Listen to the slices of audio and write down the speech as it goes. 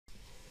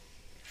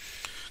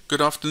Good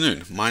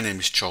afternoon. My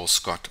name is Charles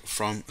Scott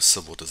from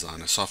Civil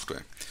Designer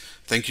Software.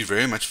 Thank you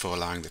very much for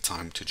allowing the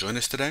time to join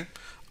us today.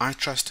 I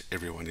trust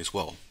everyone is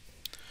well.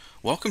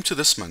 Welcome to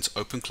this month's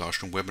Open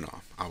Classroom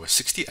webinar, our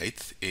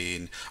 68th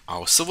in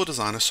our Civil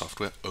Designer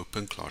Software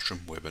Open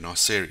Classroom webinar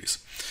series.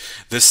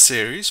 This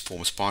series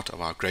forms part of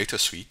our greater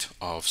suite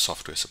of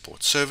software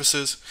support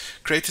services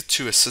created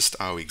to assist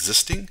our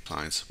existing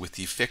clients with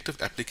the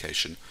effective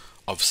application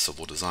of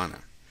Civil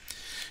Designer.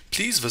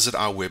 Please visit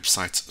our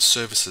website's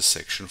services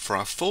section for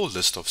our full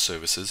list of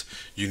services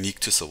unique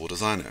to Civil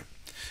Designer.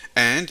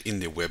 And in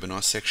the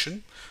webinar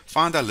section,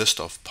 find our list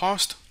of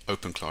past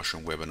Open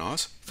Classroom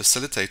webinars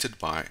facilitated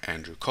by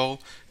Andrew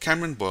Cole,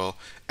 Cameron Boyle,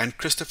 and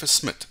Christopher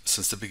Smith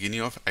since the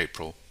beginning of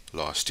April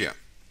last year.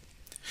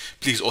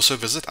 Please also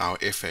visit our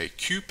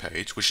FAQ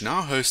page, which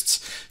now hosts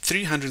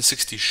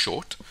 360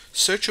 short,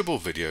 searchable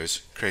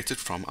videos created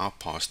from our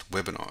past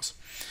webinars.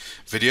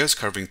 Videos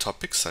covering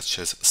topics such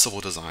as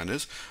Civil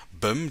Designers,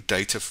 BIM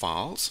data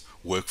files,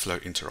 workflow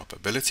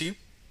interoperability,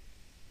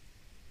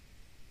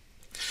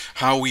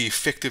 how we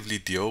effectively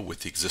deal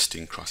with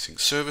existing crossing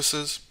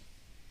services,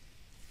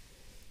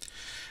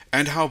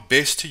 and how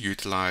best to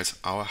utilize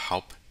our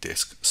help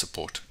desk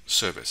support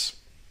service.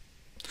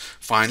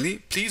 Finally,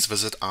 please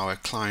visit our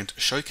client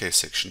showcase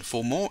section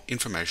for more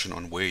information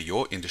on where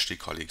your industry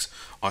colleagues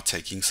are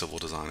taking Civil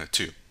Designer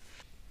to.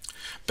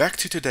 Back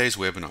to today's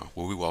webinar,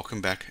 where we welcome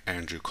back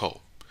Andrew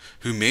Cole,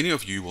 who many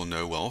of you will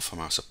know well from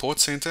our support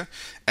center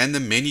and the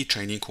many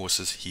training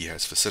courses he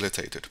has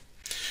facilitated.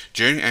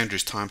 During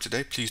Andrew's time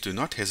today, please do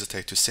not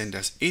hesitate to send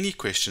us any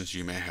questions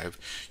you may have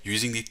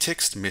using the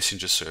text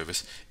messenger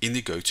service in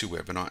the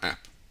GoToWebinar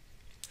app.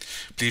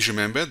 Please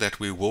remember that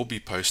we will be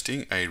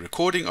posting a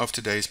recording of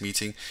today's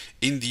meeting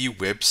in the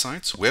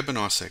website's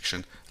webinar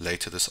section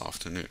later this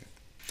afternoon.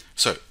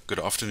 So, good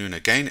afternoon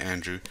again,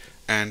 Andrew,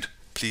 and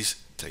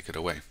please take it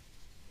away.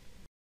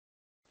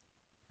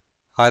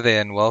 Hi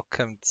there and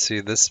welcome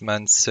to this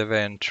month's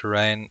Survey and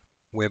Terrain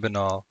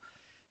webinar.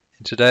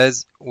 In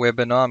today's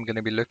webinar, I'm going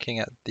to be looking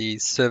at the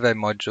survey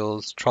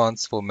module's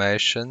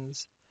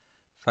transformations,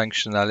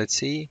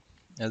 functionality,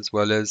 as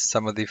well as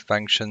some of the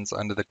functions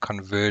under the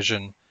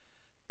conversion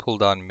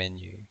pull-down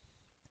menu.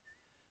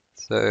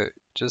 So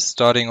just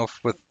starting off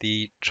with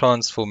the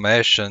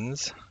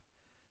transformations,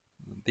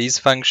 these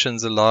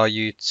functions allow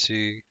you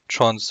to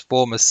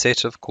transform a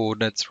set of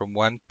coordinates from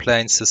one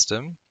plane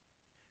system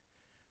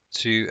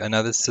to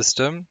another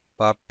system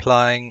by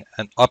applying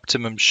an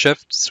optimum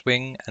shift,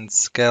 swing, and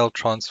scale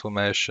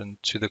transformation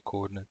to the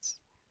coordinates.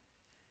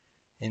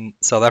 In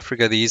South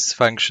Africa, these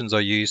functions are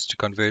used to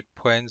convert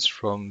points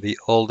from the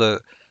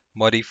older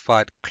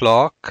Modified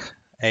Clarke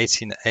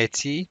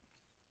 1880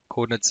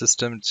 coordinate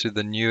system to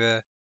the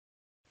newer,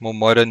 more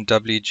modern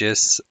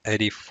WGS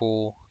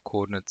 84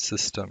 coordinate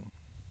system.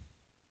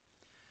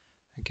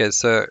 Okay,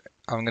 so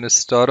I'm going to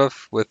start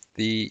off with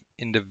the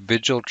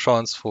individual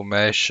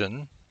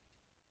transformation.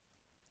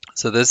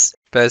 So this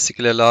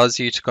basically allows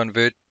you to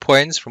convert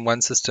points from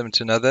one system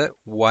to another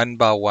one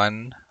by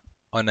one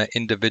on an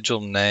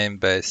individual name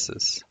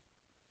basis.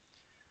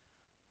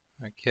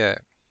 Okay,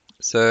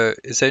 so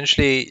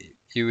essentially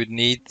you would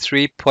need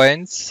 3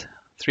 points,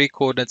 3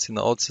 coordinates in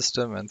the old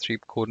system and 3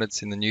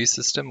 coordinates in the new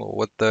system, or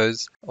what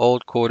those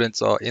old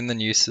coordinates are in the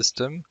new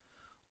system,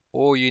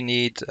 or you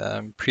need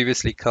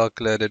previously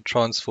calculated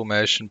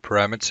transformation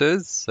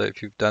parameters. So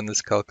if you've done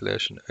this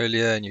calculation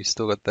earlier and you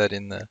still got that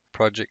in the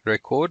project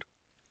record,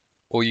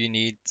 or you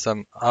need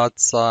some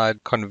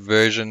outside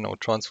conversion or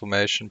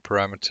transformation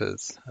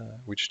parameters,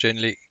 which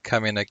generally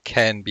come in a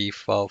CAN-B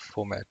file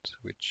format,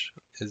 which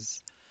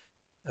is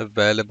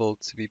available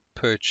to be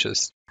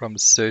purchased from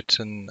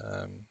certain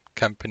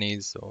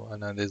companies, or I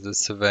know there's a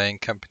surveying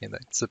company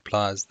that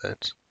supplies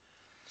that.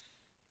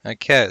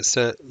 Okay,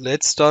 so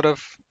let's start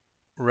off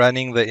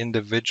running the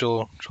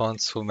individual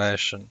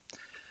transformation.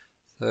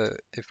 So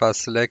if I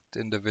select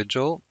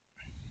individual,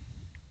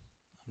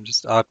 I'm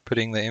just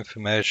outputting the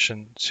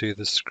information to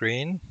the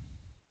screen.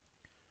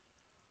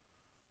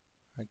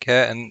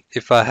 Okay, and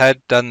if I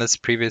had done this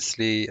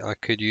previously, I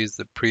could use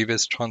the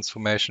previous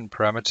transformation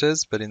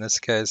parameters, but in this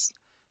case,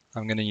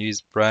 I'm going to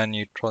use brand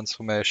new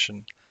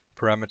transformation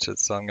parameters.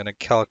 So I'm going to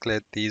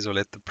calculate these, or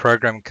let the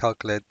program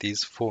calculate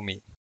these for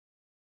me.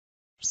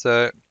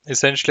 So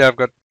essentially, I've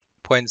got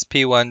points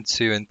P1,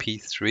 2, and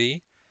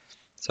P3.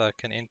 So I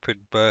can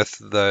input both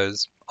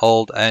those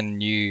old and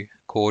new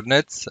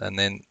coordinates, and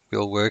then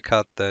we'll work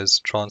out those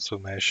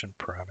transformation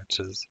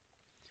parameters.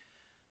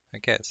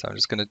 Okay, so I'm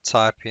just going to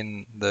type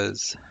in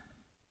those.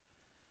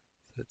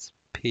 So it's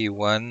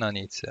P1, I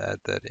need to add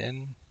that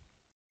in.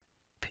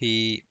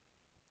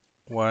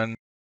 P1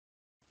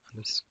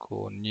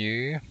 underscore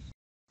new.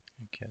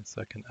 Okay,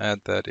 so I can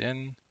add that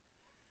in.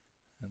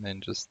 And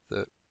then just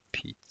the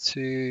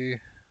P2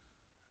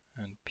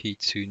 and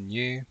P2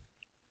 new.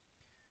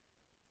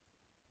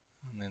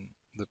 And then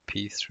the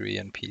P3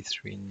 and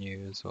P3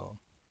 new as well.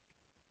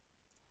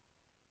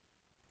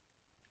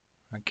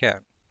 Okay,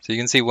 so you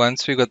can see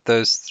once we got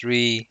those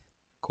 3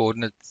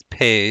 coordinate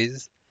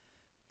pairs,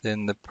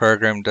 then the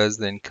program does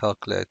then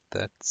calculate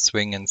that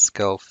swing and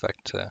scale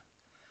factor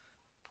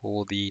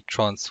for the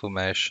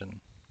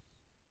transformation.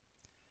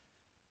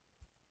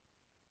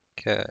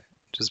 Okay,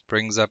 just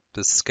brings up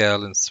the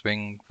scale and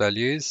swing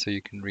values so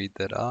you can read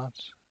that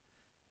out.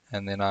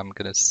 And then I'm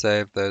going to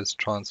save those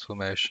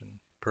transformation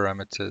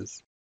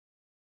parameters.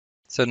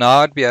 So now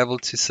I'd be able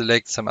to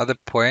select some other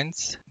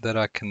points that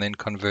I can then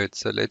convert.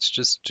 So let's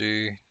just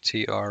do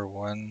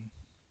TR1.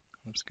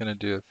 I'm just going to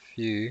do a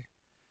few.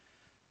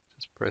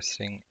 Just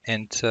pressing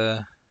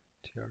enter,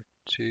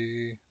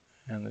 TR2,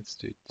 and let's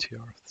do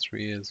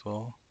TR3 as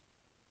well.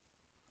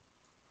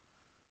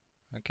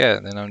 Okay,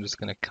 then I'm just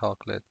going to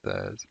calculate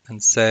those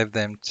and save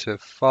them to a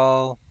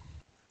file.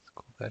 Let's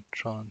call that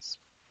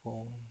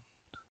transform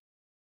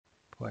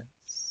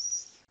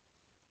points.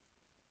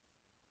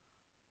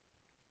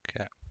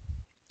 Okay,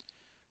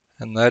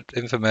 and that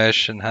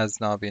information has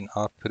now been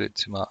outputted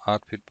to my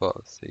output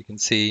bar. So you can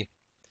see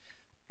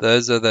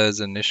those are those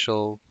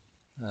initial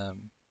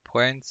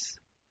points,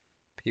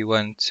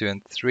 P1, 2,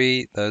 and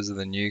 3. Those are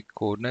the new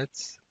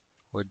coordinates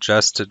or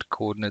adjusted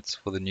coordinates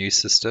for the new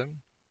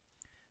system.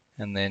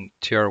 And then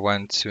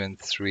TR1, 2, and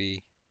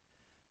 3,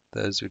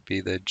 those would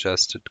be the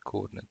adjusted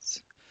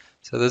coordinates.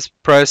 So this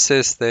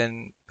process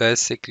then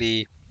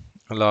basically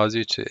allows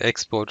you to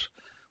export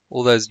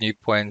all those new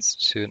points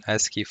to an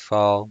ASCII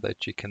file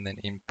that you can then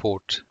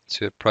import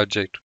to a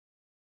project.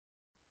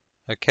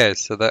 Okay,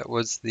 so that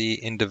was the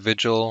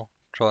individual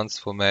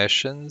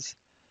transformations.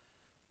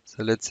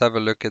 So let's have a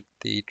look at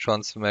the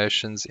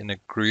transformations in a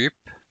group.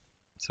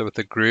 So with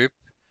a group,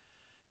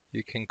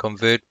 you can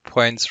convert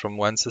points from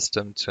one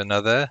system to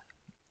another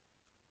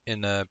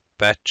in a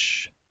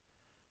batch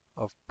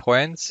of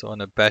points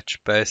on a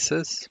batch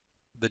basis.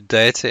 The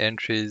data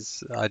entry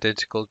is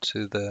identical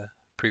to the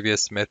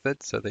previous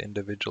method, so the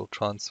individual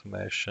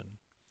transformation.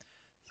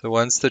 So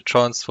once the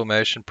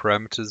transformation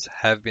parameters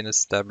have been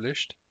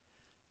established,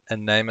 a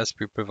name must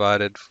be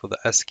provided for the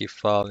ASCII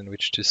file in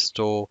which to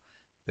store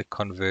the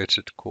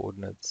converted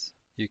coordinates.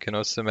 You can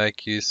also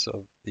make use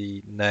of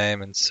the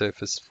name and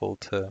surface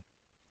filter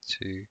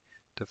to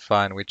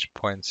define which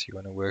points you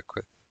want to work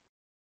with.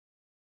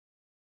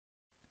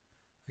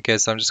 Okay,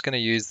 so I'm just going to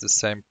use the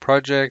same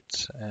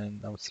project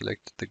and I'll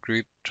select the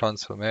group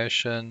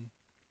transformation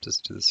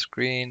just to the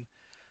screen.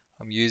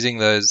 I'm using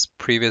those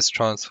previous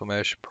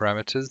transformation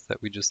parameters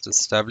that we just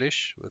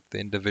established with the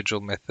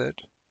individual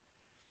method.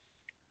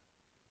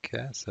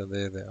 Okay, so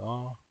there they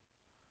are.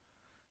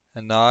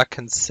 And now I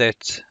can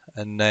set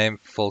a name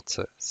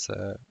filter.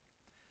 So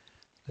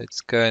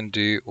let's go and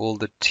do all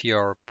the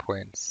TR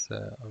points.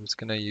 So I'm just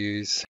going to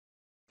use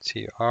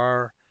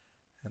TR,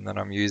 and then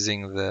I'm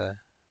using the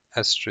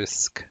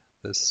asterisk,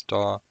 the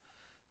star,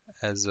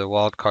 as a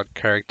wildcard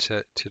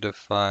character to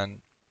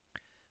define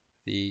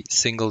the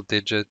single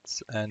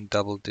digits and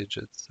double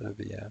digits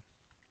over here.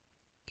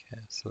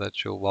 Okay, so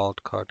that's your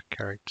wildcard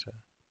character.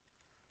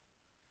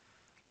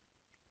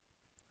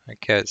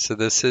 Okay, so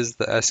this is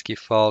the ASCII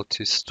file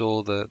to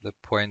store the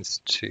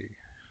points to.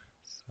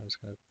 So I'm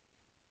just going to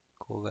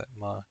call that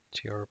my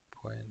TR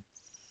points.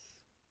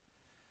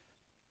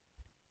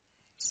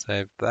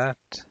 Save that.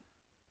 Just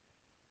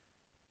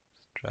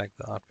drag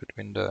the output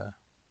window.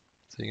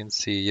 So you can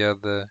see here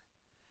the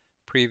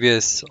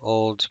previous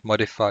old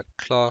modified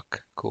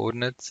Clarke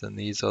coordinates, and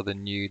these are the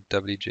new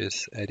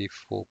WGS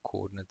 84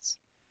 coordinates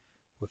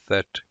with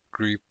that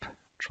group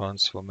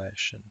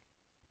transformation.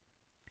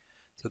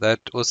 So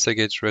that also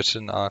gets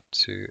written out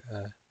to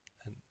a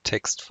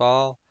text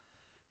file,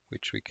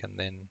 which we can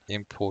then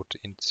import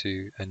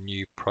into a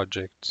new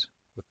project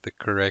with the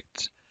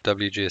correct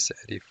WGS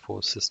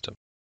 84 system.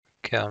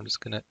 Okay, I'm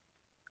just going to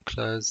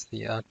close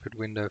the output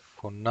window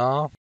for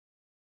now.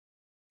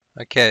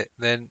 Okay,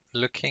 then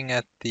looking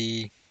at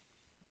the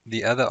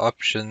other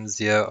options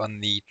here on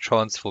the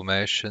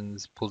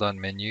transformations pull-down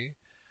menu,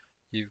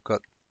 you've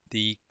got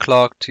the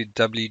Clarke to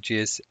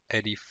WGS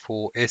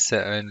 84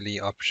 essay only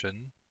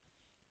option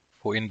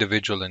for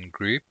individual and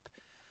group.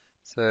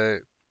 So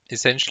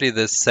essentially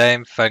the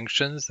same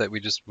functions that we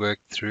just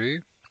worked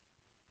through,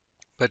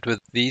 but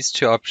with these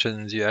two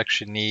options you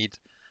actually need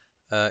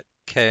a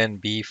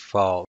KNB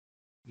file,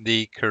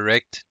 the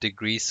correct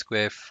degree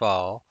square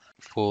file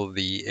for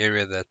the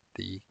area that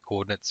the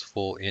coordinates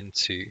fall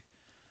into.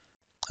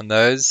 And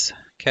those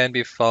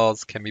KNB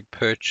files can be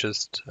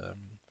purchased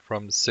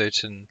from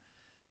certain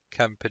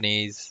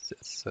companies,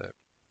 so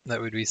that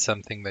would be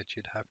something that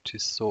you'd have to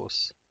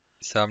source.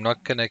 So I'm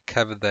not going to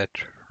cover that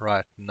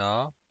right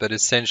now, but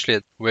essentially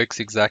it works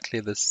exactly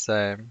the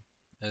same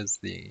as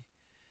the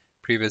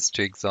previous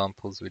two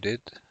examples we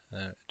did.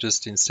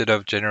 Just instead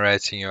of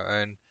generating your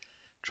own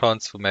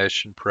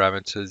transformation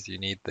parameters, you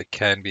need the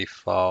KNB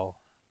file,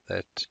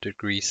 that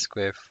degree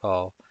square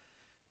file,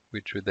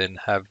 which would then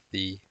have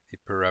the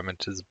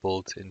parameters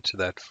built into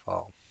that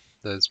file,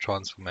 those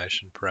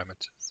transformation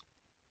parameters.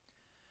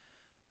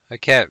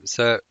 Okay,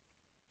 so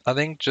I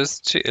think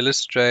just to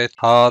illustrate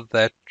how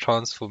that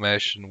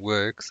transformation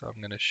works, I'm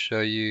going to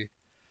show you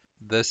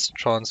this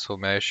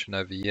transformation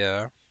over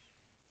here.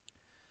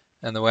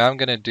 And the way I'm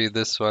going to do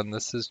this one,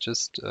 this is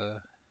just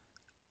a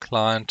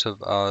client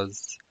of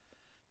ours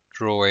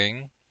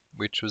drawing,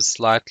 which was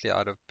slightly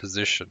out of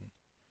position.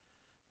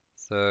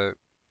 So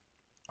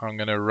I'm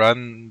going to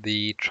run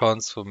the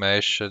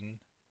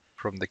transformation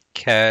from the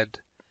CAD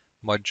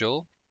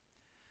module.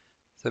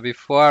 So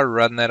before I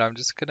run that, I'm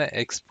just going to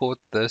export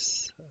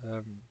this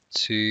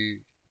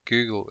to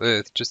Google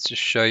Earth just to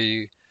show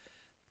you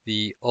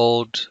the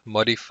old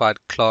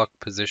modified Clarke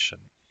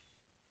position.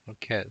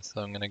 Okay,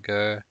 so I'm going to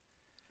go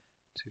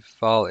to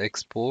File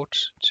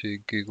Export to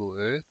Google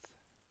Earth,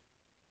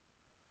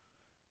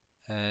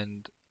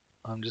 and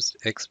I'm just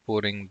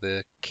exporting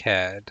the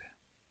CAD.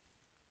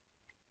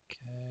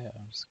 Okay,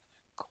 I'm just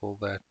going to call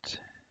that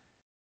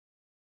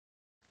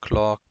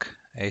Clarke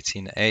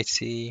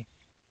 1880,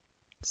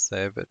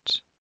 save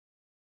it.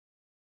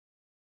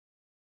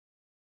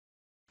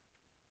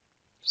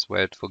 Just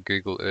wait for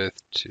Google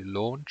Earth to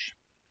launch.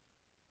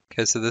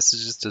 Okay, so this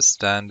is just a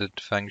standard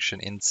function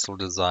install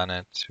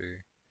designer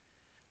to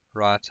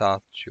write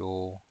out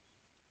your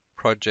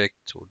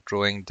project or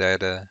drawing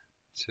data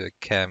to a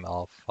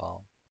KML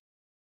file.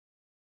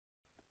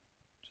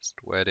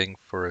 Just waiting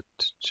for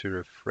it to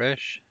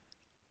refresh.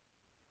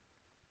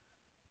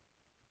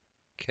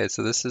 Okay,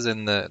 so this is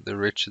in the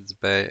Richards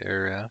Bay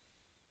area,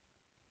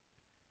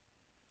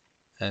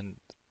 and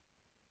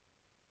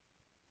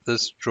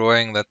this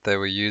drawing that they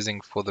were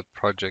using for the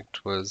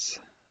project was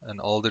an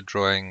older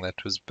drawing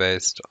that was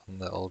based on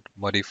the old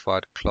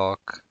Modified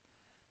Clarke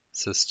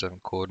system,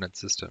 coordinate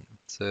system.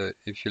 So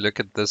if you look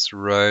at this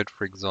road,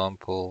 for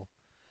example,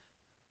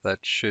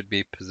 that should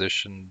be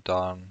positioned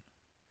down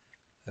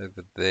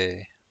over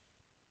there.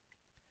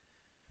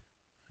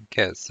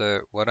 Okay,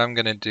 so what I'm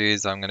going to do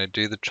is I'm going to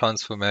do the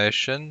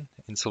transformation,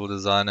 install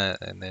designer,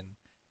 and then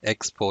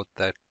export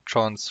that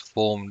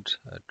transformed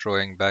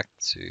drawing back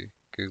to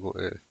Google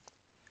Earth.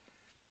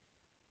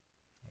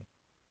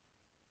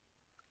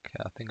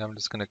 Okay, I think I'm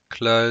just going to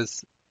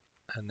close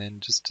and then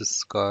just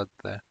discard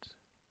that.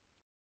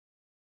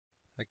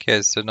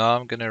 Okay, so now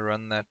I'm going to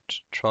run that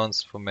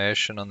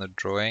transformation on the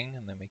drawing,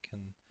 and then we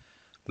can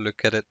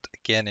look at it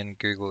again in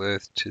Google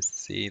Earth to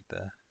see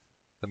the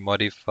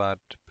modified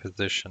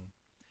position.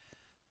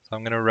 So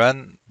I'm going to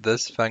run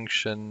this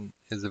function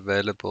is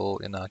available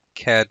in our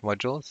CAD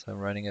module. So I'm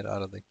running it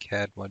out of the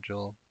CAD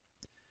module,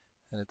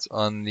 and it's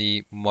on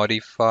the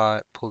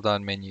modify pull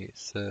down menu.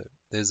 So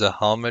there's a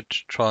helmet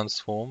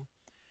transform,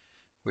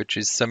 which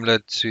is similar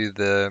to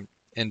the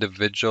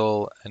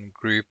individual and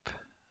group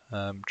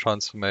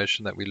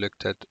transformation that we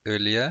looked at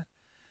earlier,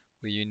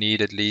 where you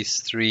need at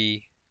least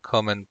 3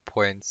 common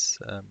points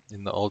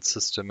in the old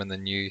system and the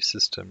new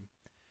system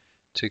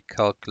to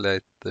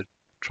calculate the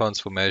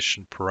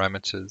transformation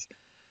parameters.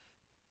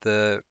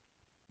 The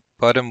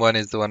bottom one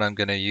is the one I'm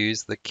going to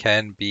use, the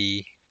can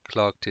be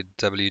Clarke to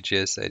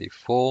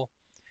WGS84,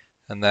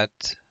 and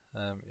that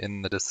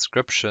in the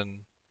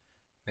description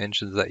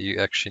mentions that you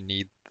actually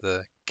need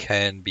the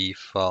can be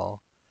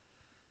file.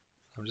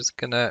 I'm just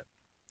going to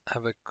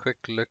have a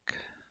quick look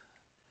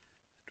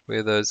at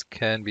where those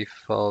can be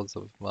files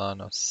of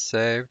mine are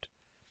saved.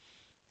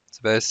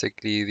 So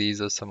basically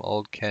these are some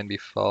old can be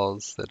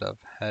files that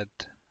I've had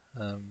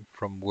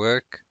from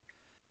work.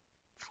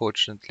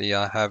 Fortunately,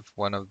 I have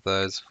one of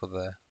those for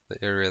the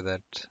area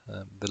that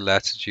the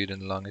latitude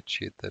and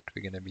longitude that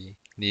we're going to be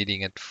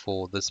needing it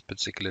for this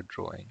particular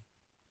drawing.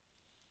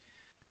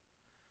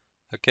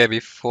 Okay,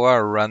 before I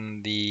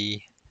run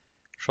the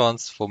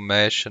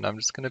transformation, I'm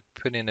just going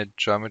to put in a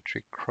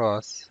geometry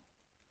cross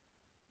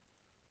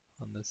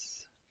on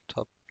this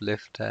top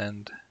left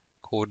hand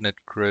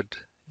coordinate grid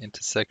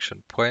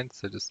intersection point,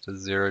 so just a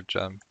 0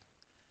 jump,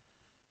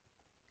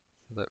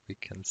 so that we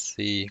can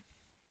see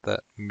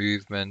that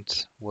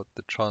movement, what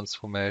the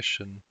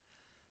transformation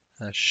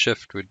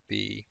shift would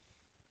be.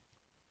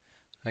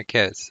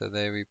 Okay, so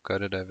there we've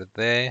got it over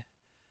there,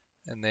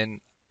 and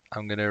then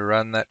I'm going to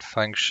run that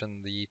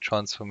function, the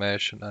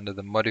transformation, under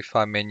the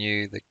modify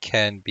menu, the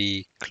can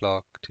be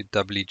Clarke to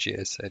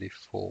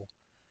WGS84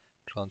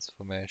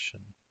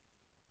 transformation.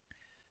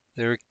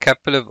 There are a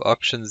couple of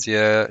options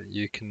here.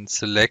 You can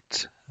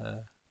select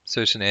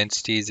certain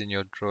entities in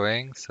your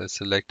drawing, so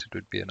selected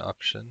would be an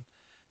option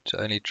to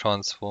only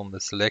transform the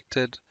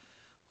selected,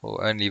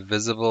 or only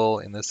visible.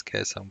 In this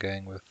case I'm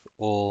going with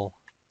all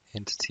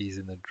entities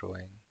in the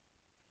drawing.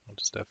 I'll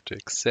just have to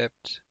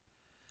accept.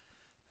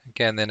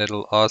 Again, then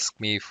it'll ask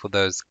me for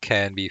those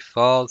can be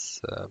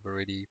files. I've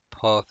already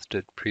pathed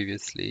it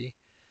previously,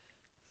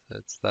 so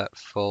it's that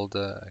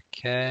folder.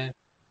 Okay,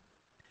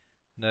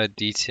 no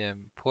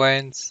DTM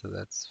points, so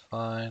that's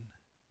fine.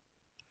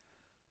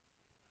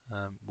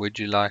 Would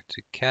you like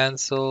to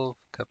cancel?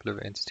 A couple of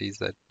entities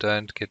that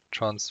don't get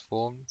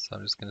transformed, so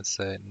I'm just going to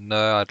say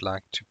no, I'd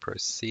like to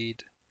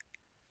proceed.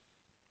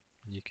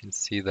 And you can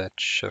see that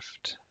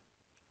shift.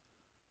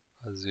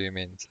 I'll zoom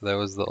in. So that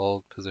was the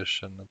old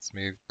position. It's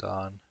moved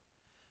down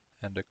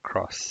and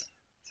across.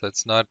 So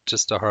it's not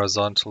just a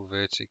horizontal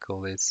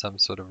vertical, there's some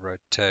sort of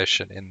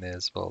rotation in there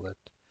as well that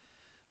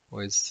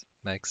always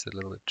makes it a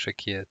little bit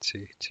trickier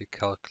to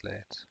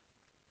calculate.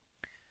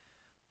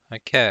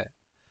 Okay,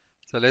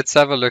 So let's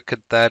have a look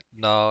at that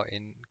now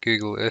in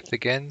Google Earth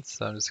again.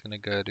 So I'm just going to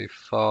go to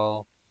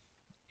File,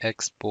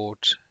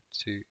 Export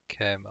to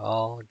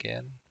KML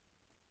again.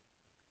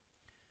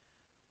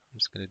 I'm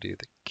just going to do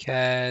the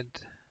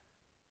CAD.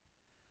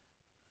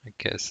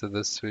 Okay, so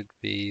this would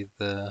be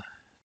the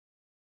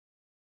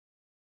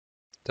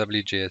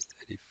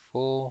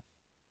WGS84.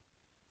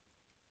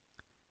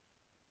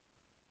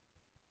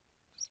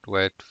 Just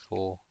wait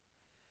for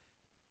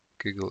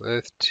Google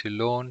Earth to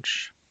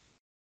launch.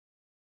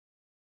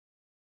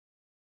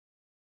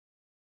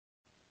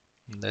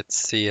 And let's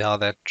see how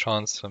that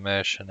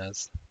transformation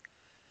has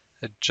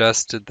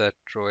adjusted that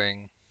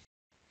drawing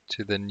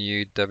to the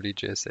new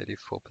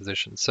WGS84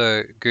 position.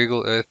 So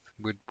Google Earth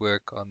would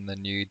work on the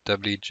new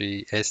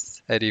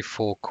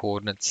WGS84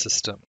 coordinate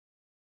system.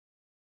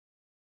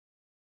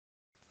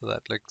 So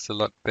that looks a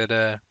lot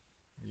better.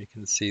 You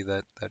can see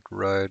that that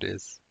road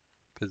is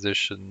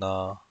positioned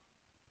now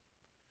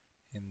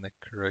in the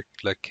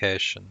correct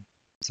location.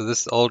 So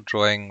this old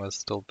drawing was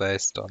still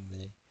based on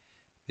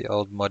the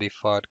old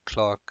Modified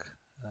Clarke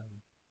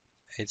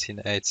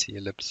 1880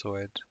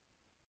 ellipsoid.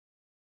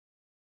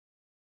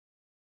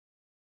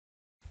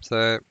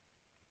 So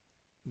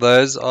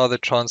those are the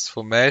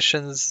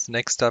transformations.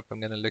 Next up,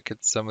 I'm going to look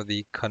at some of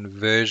the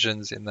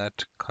conversions in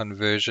that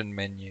conversion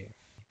menu.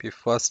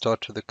 Before I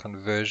start with the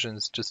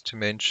conversions, just to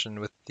mention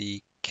with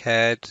the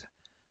CAD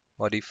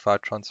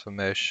modified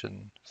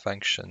transformation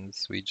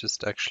functions, we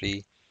just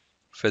actually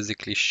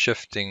physically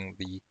shifting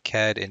the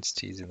CAD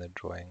entities in the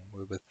drawing.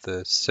 With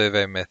the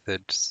survey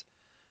methods,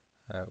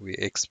 we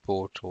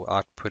export or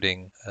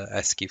outputting an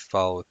ASCII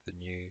file with the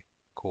new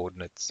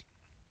coordinates.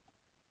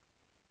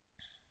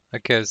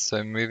 Okay,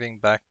 so moving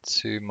back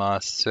to my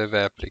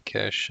survey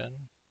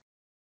application.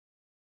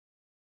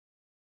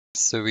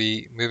 So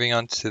we moving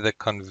on to the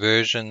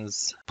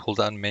conversions pull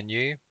down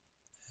menu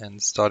and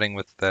starting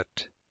with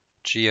that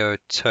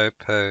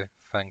geotopo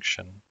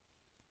function.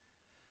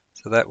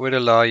 So that would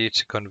allow you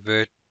to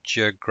convert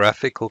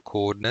geographical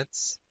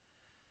coordinates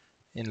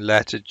in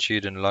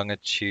latitude and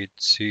longitude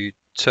to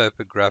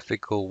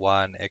topographical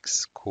y and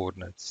x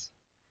coordinates.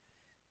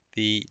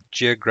 The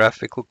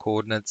geographical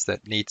coordinates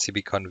that need to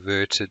be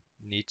converted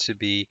need to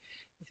be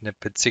in a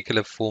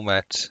particular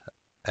format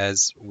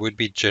as would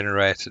be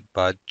generated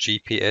by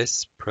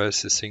GPS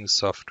processing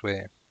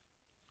software.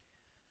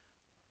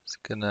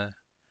 Just gonna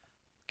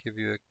give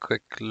you a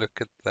quick look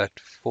at that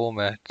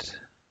format.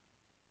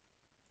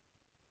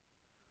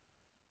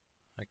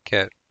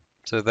 Okay,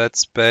 so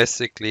that's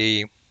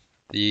basically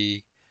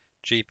the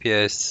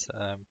GPS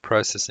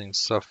processing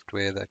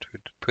software that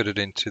would put it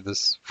into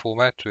this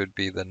format. Would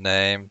be the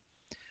name,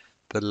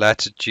 the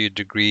latitude,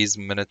 degrees,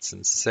 minutes,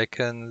 and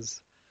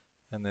seconds,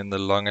 and then the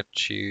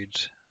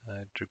longitude,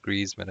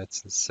 degrees,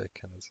 minutes, and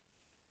seconds,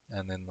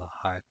 and then the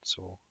height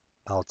or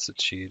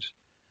altitude.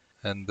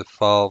 And the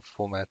file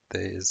format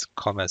there is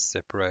comma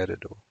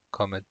separated or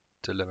comma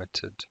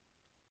delimited.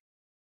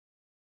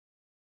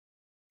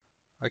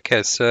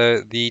 Okay,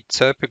 so the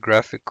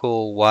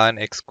topographical y and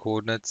x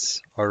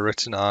coordinates are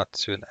written out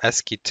to an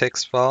ASCII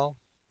text file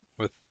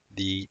with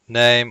the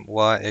name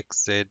y,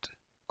 x, z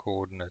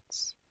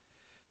coordinates.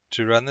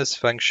 To run this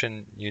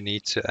function, you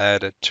need to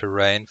add a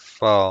terrain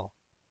file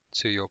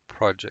to your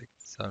project.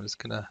 So I'm just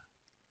going to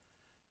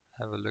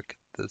have a look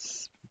at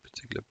this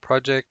particular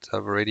project.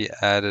 I've already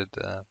added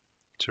a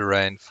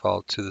terrain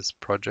file to this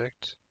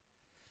project.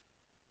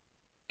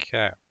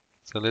 Okay,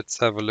 so let's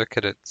have a look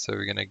at it. So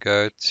we're going to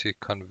go to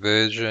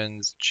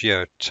conversions,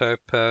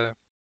 geotopo.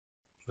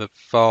 The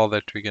file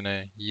that we're going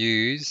to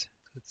use,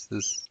 it's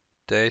this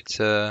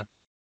data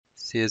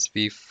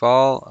CSV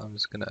file. I'm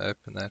just going to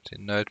open that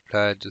in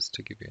Notepad just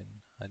to give you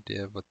an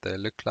idea of what they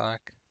look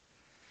like.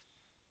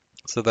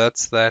 So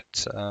that's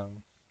that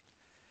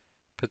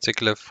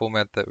particular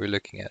format that we're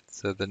looking at.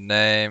 So the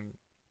name,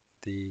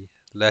 the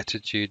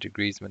latitude,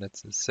 degrees,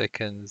 minutes, and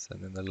seconds,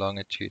 and then the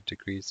longitude,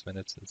 degrees,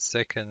 minutes, and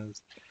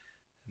seconds.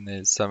 And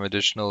there's some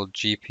additional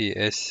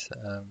GPS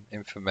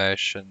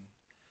information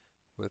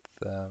with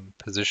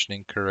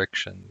positioning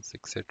corrections,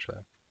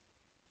 etc.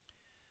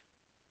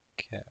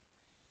 Okay.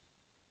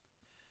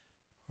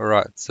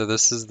 Alright, so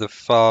this is the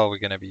file we're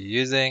going to be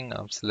using.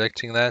 I'm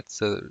selecting that.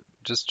 So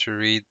just to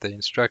read the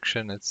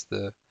instruction, it's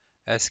the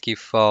ASCII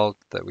file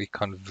that we're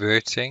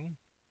converting.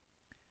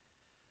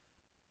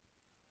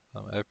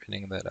 I'm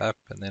opening that up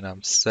and then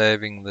I'm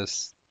saving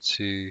this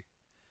to,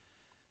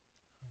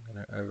 I'm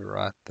going to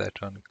overwrite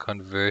that on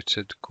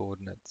converted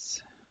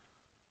coordinates.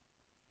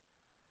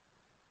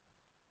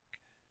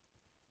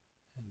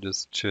 And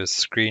just to a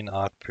screen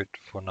output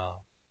for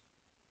now.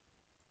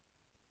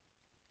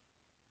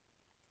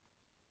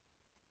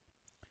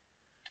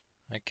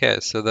 Okay,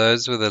 so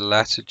those were the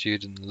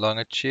latitude and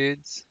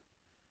longitudes,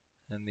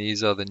 and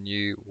these are the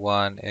new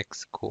y and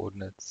x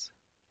coordinates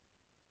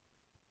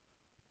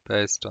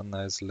based on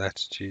those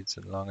latitudes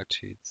and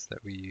longitudes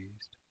that we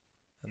used.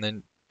 And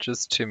then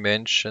just to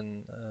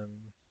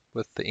mention,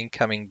 with the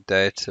incoming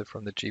data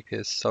from the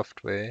GPS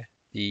software,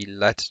 the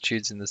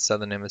latitudes in the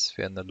southern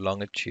hemisphere and the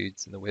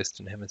longitudes in the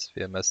western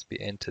hemisphere must be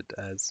entered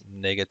as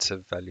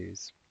negative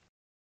values.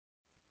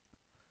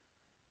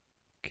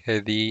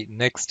 Okay, the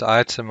next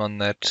item on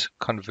that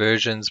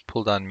conversions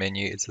pull-down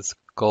menu is this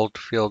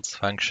Goldfields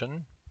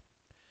function,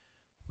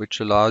 which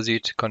allows you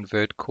to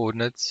convert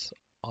coordinates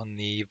on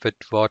the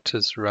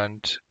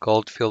Witwatersrand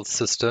Goldfield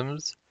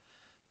systems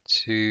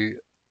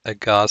to a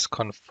Gauss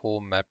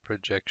conform map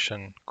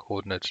projection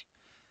coordinate.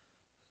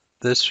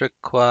 This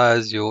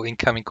requires your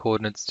incoming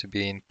coordinates to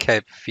be in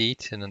Cape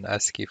feet in an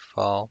ASCII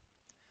file,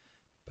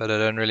 but I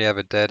don't really have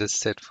a data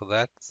set for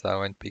that, so I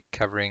won't be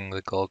covering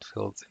the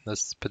Goldfields in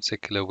this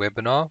particular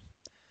webinar.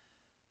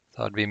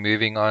 So I'd be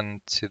moving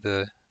on to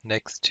the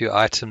next two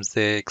items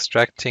there,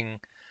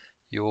 extracting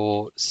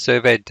your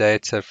survey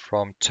data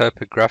from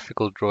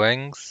topographical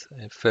drawings,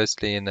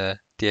 firstly in a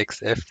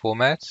DXF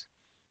format,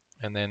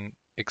 and then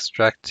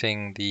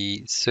extracting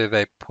the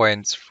survey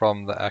points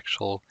from the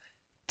actual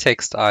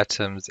text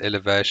items,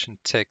 elevation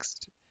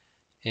text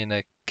in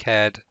a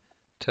CAD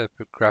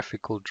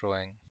topographical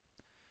drawing.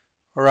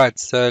 Alright,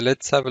 so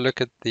let's have a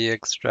look at the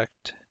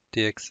extract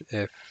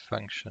DXF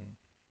function.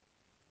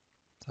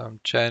 So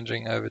I'm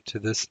changing over to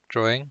this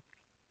drawing.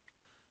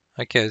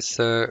 Okay,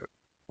 so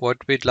what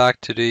we'd like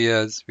to do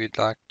is we'd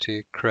like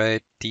to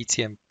create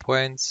DTM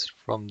points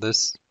from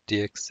this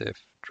DXF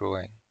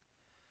drawing.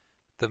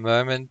 At the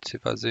moment,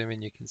 if I zoom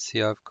in, you can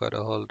see I've got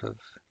a hold of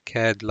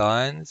CAD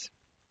lines,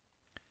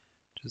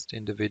 just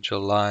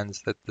individual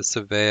lines that the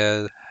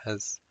surveyor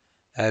has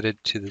added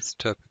to this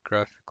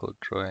topographical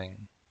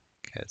drawing.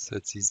 Okay, so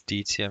it's these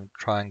DTM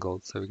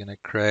triangles. So we're going to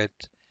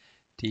create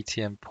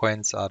DTM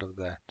points out of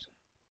that.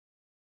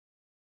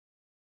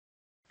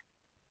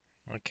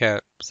 Okay,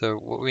 so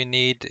what we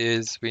need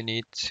is we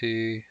need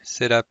to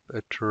set up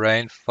a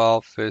terrain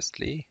file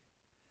firstly.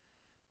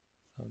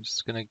 So I'm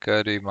just going to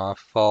go to my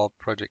file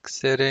project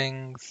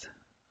settings.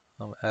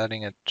 I'm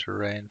adding a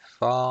terrain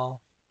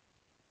file.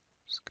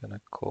 Just going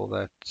to call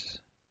that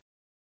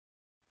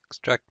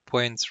extract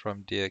points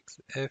from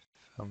DXF.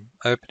 I'm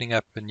opening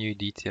up a new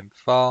DTM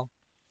file.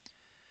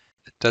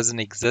 It doesn't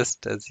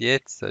exist as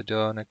yet, so do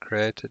I want to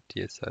create it?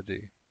 Yes, I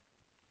do.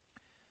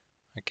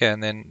 Okay,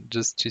 and then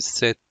just to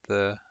set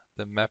the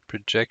map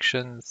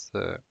projections,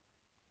 so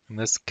in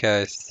this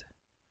case,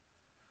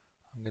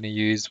 I'm going to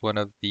use one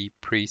of the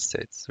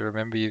presets. So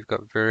remember, you've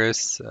got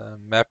various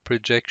map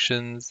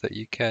projections that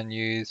you can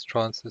use,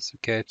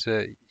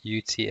 translocator,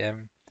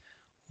 UTM,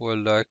 or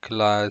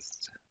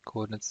localized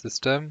coordinate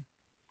system,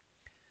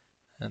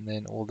 and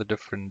then all the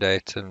different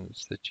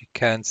datums that you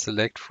can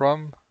select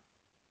from.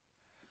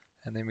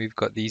 And then we've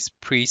got these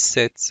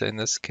presets. So in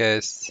this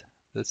case,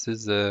 this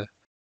is a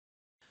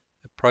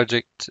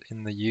project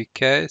in the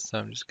UK, so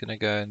I'm just going to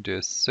go and do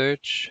a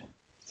search.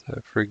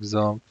 So for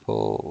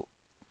example,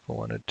 if I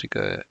wanted to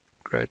go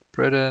Great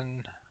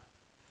Britain,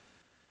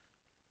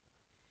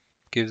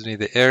 gives me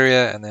the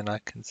area, and then I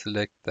can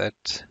select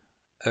that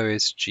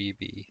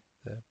OSGB,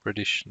 the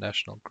British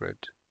National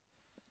Grid.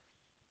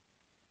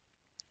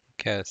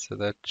 Okay, so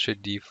that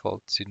should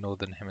default to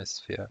Northern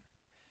Hemisphere.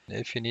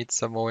 If you need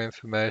some more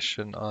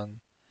information on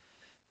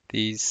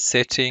these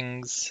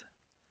settings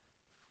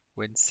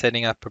when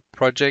setting up a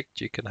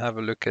project, you can have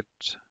a look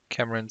at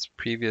Cameron's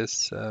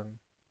previous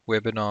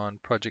webinar on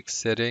project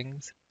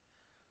settings.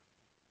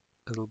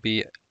 It'll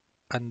be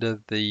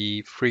under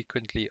the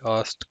frequently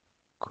asked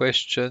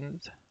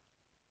questions,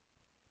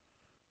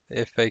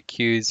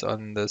 FAQs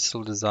on the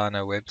Civil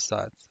Designer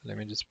website. So let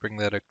me just bring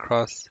that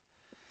across.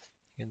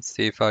 You can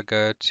see if I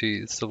go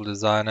to Civil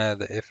Designer,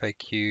 the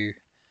FAQ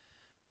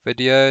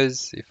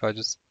videos, if I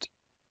just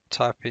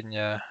type in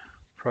your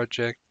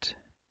project,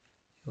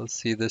 you'll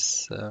see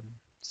this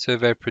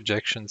survey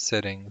projection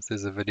settings.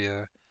 There's a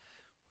video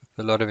with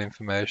a lot of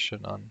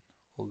information on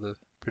all the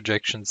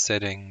projection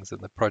settings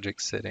and the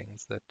project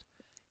settings that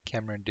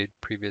Cameron did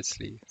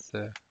previously.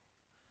 So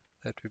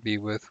that would be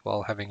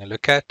worthwhile having a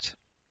look at.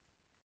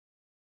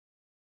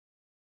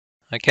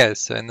 Okay,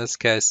 so in this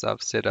case,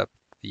 I've set up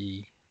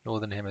the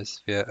Northern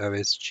Hemisphere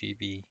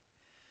OSGB.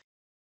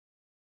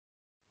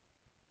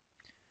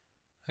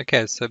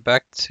 Okay, so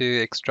back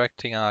to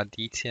extracting our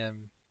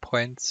DTM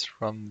points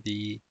from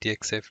the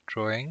DXF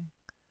drawing.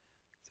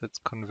 So it's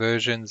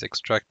conversions,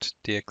 extract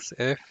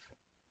DXF.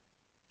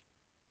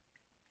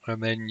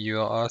 And then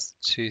you are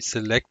asked to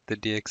select the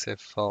DXF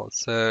file.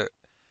 So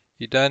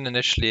you don't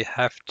initially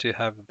have to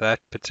have that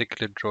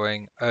particular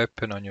drawing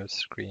open on your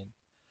screen.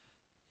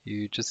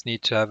 You just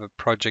need to have a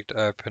project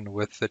open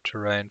with the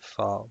terrain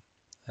file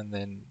and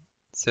then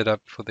set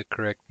up for the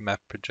correct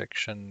map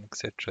projection,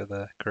 etc.,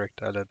 the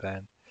correct allo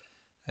band.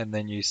 And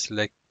then you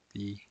select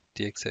the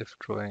DXF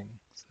drawing.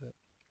 So in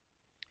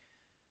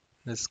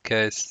this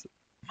case,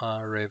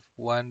 my Rev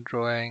 1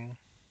 drawing,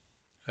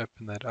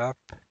 open that up,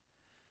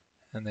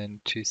 and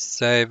then to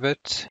save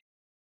it,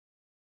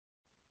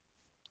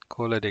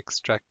 call it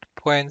extract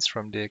points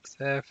from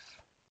DXF.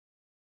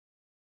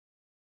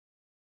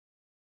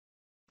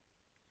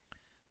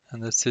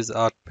 And this is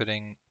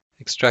outputting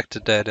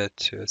extracted data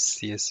to a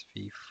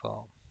CSV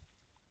file.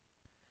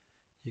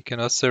 You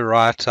can also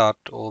write out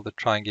all the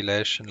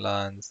triangulation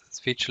lines as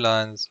feature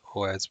lines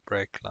or as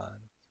break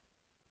lines.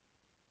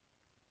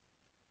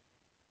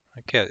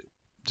 Okay,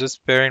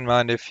 just bear in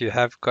mind if you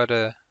have got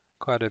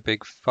quite a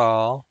big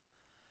file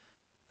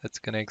that's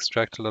going to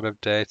extract a lot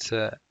of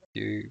data,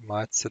 you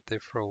might sit there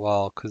for a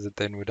while because it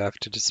then would have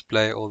to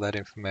display all that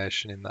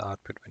information in the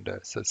output window.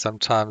 So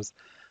sometimes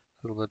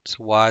a little bit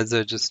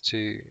wiser just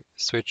to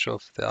switch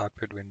off the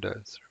output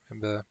windows.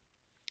 Remember,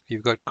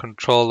 you've got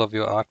control of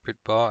your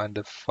output bar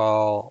under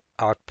File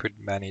Output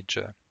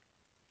Manager.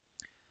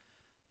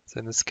 So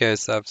in this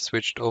case, I've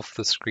switched off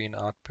the screen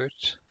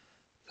output.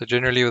 So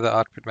generally with the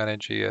output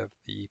manager, you have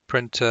the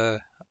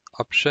printer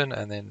option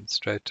and then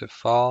straight to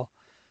file,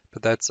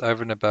 but that's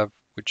over and above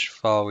which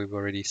file we've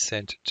already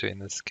sent it to in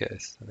this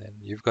case. And then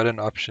you've got an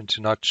option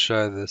to not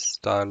show this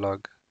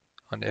dialog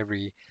on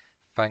every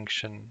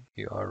function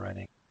you are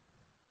running.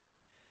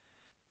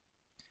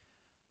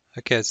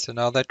 Okay, so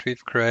now that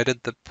we've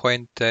created the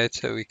point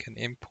data, we can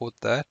import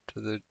that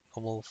to the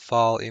normal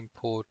file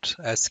import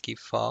ASCII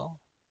file.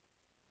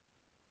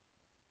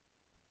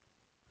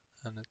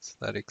 And it's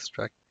that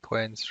extract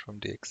points from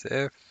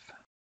DXF.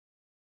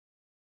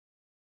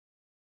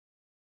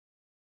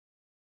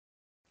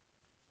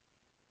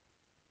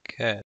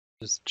 Okay,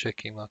 just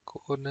checking my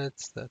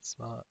coordinates. That's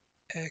my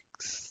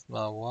X,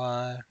 my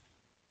Y,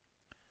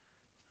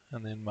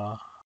 and then my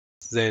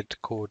Z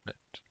coordinate.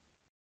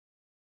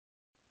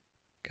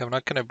 Okay, I'm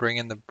not going to bring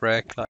in the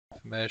breakline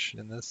information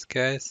in this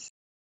case,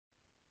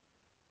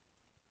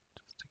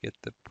 just to get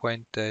the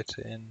point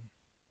data in.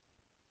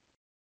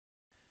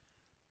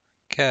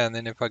 Okay, and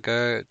then if I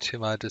go to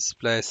my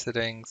display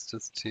settings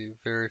just to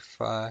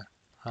verify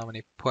how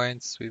many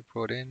points we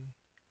brought in,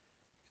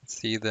 you can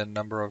see the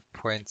number of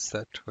points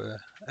that were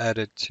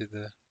added to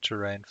the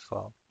terrain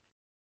file.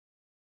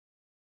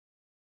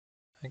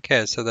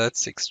 Okay, so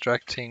that's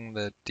extracting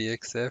the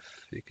DXF.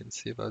 You can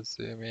see if I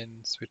zoom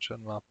in, switch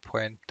on my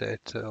point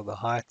data, or the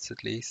heights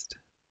at least,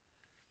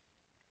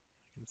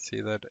 you can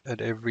see that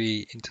at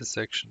every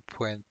intersection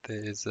point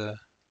there is a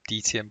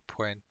DTM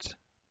point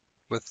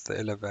with the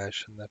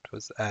elevation that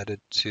was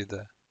added to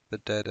the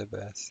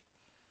database.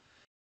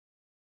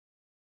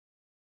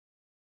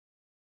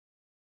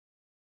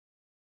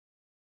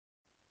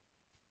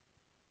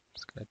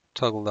 Just going to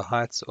toggle the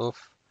heights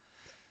off.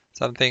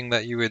 Something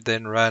that you would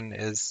then run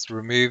is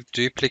remove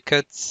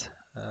duplicates.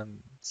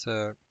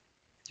 So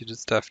you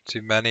just have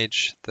to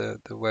manage the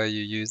way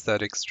you use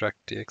that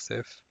extract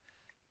DXF.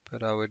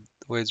 But I would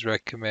always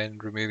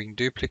recommend removing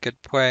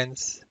duplicate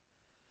points.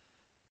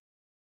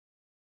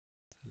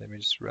 So let me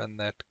just run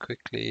that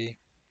quickly.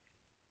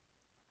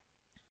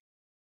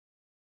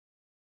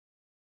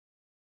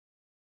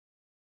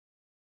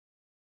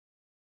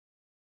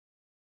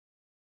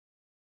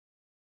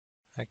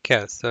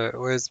 Okay, so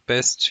always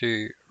best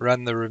to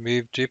run the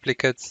remove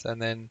duplicates,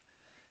 and then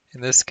in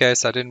this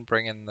case I didn't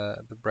bring in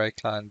the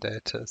breakline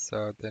data,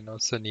 so I then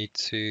also need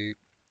to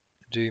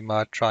do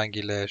my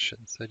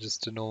triangulation. So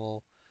just a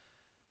normal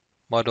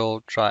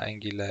model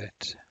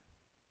triangulate.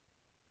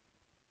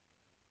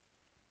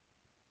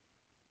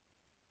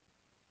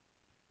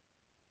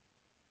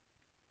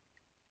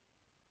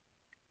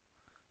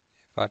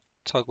 If I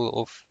toggle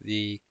off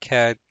the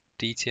CAD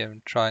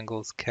DTM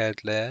triangles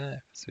CAD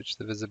layer, switch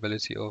the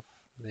visibility off,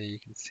 there you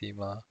can see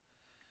my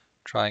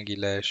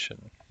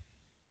triangulation.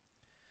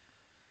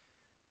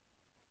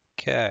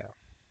 Okay,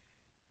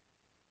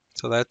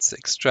 so that's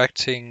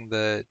extracting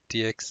the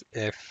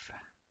DXF.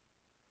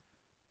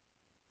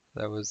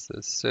 That was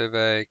the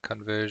survey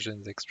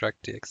conversions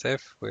extract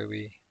DXF, where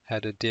we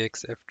had a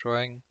DXF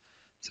drawing.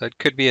 So it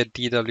could be a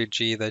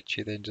DWG that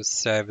you then just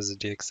save as a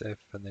DXF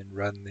and then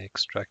run the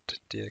extract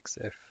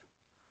DXF.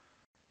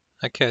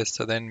 Okay,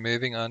 so then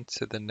moving on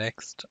to the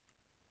next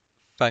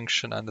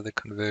function under the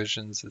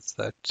conversions, it's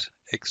that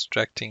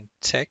extracting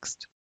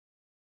text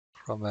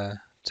from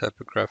a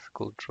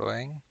topographical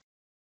drawing.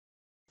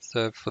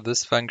 So for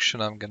this function,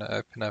 I'm going to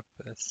open up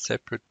a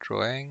separate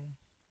drawing.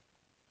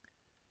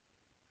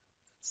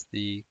 It's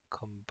the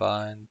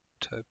combined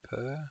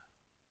topo.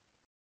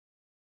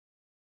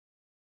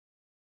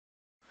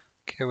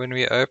 Okay, when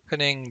we're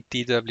opening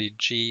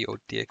DWG or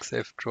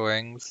DXF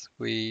drawings,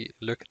 we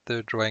look at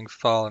the drawing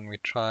file and we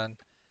try and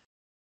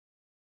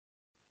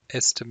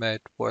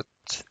estimate what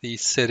the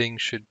setting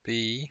should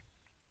be,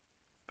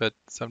 but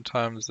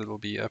sometimes it'll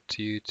be up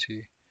to you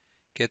to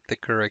get the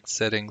correct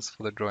settings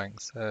for the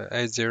drawings. So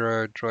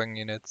A0 drawing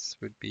units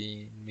would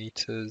be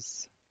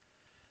meters.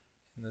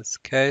 In this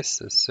case,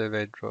 a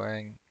survey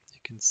drawing, you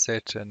can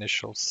set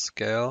initial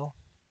scale.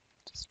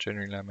 Just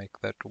generally I make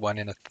that 1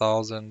 in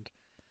 1,000.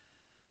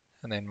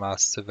 And then my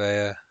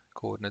surveyor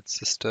coordinate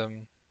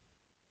system.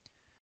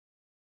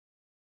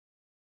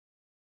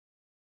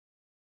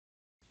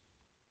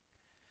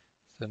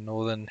 So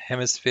northern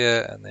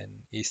hemisphere and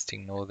then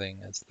easting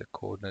northern as the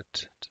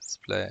coordinate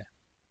display.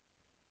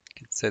 You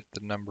can set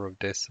the number of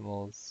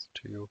decimals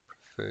to your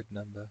preferred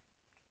number.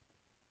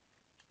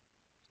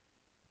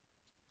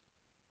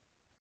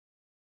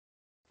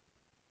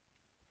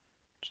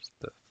 Just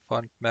the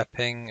font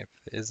mapping, if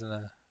there isn't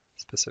a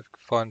specific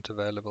font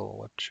available,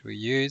 what should we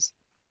use?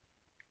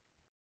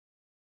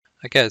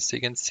 Okay, so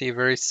you can see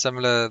very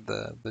similar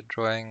the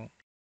drawing,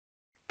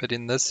 But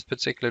in this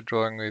particular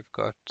drawing, we've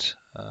got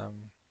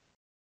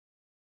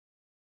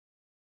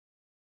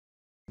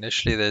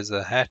initially there's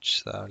a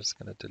hatch, so I'm just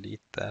going to delete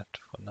that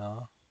for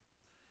now.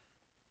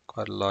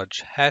 Quite a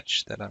large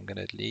hatch that I'm going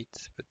to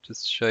delete, but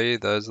just show you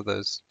those are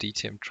those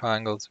DTM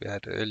triangles we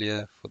had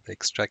earlier for the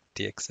extract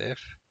DXF.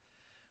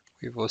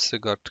 We've also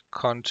got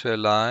contour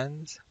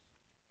lines,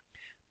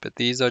 but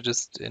these are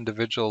just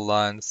individual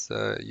lines,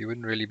 so you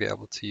wouldn't really be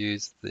able to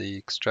use the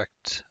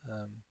extract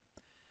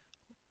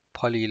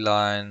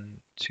polyline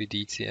to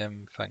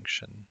DTM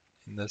function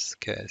in this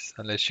case,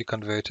 unless you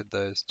converted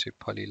those to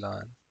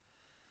polyline.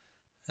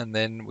 And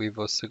then we've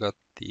also got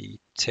the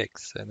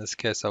text. So in this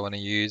case, I want to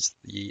use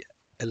the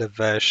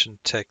elevation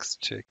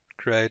text to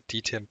create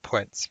DTM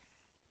points.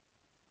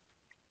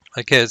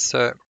 Okay,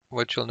 so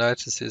what you'll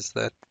notice is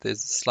that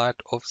there's a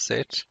slight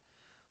offset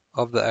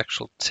of the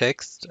actual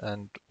text,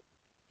 and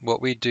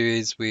what we do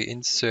is we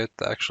insert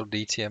the actual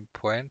DTM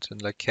point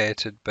and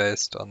locate it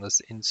based on this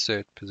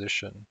insert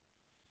position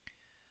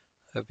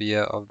over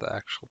here of the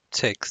actual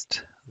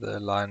text, the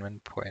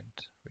alignment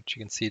point, which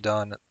you can see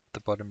down at the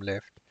bottom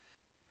left.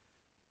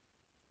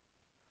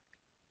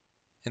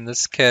 In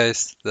this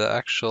case, the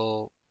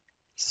actual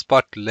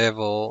spot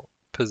level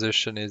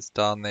position is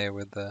down there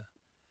where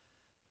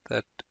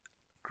that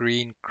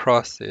green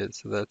cross is,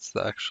 so that's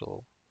the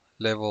actual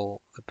level,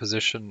 the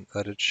position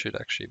that it should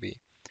actually be.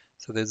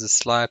 So there's a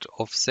slight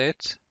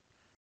offset,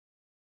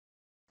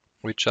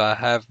 which I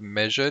have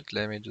measured.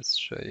 Let me just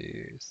show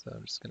you. So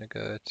I'm just going to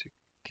go to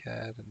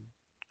CAD and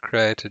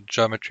create a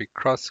geometry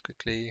cross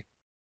quickly.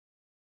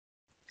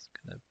 Just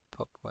going to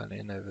pop one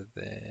in over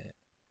there.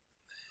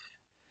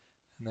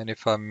 And then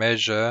if I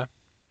measure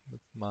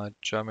with my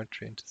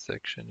geometry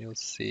intersection, you'll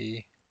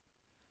see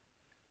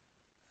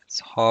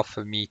it's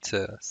 1/2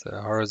 meter. So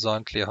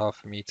horizontally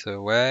 1/2 meter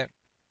away,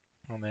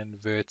 and then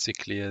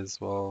vertically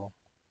as well.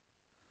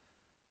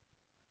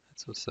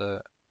 It's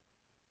also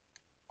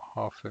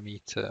 1/2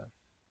 meter.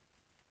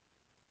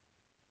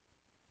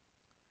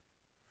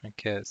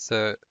 Okay,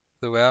 so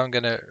the way I'm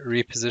going to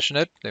reposition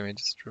it, let me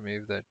just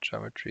remove that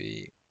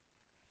geometry.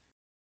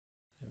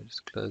 Let me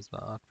just close my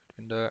output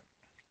window.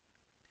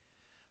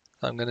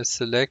 So I'm going to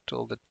select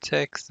all the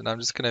text and I'm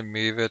just going to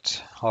move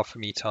it 1/2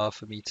 meter,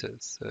 1/2 meter.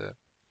 So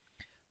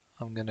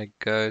I'm going to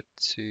go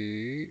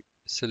to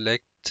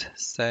select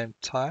same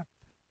type,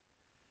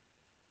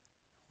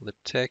 the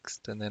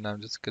text, and then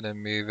I'm just going to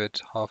move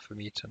it 1/2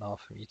 meter and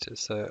 1/2 meter.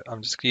 So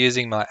I'm just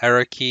using my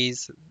arrow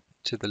keys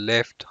to the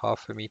left,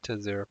 1/2 meter,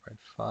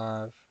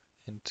 0.5,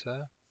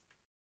 enter.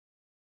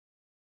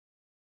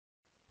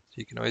 So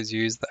you can always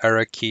use the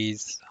arrow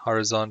keys,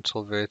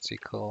 horizontal,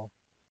 vertical,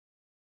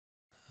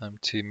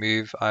 to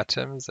move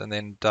items, and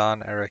then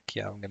down arrow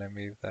key, I'm going to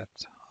move that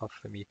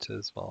 1/2 meter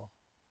as well,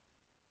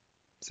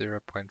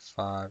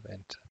 0.5,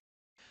 enter.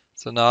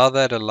 So now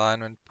that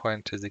alignment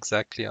point is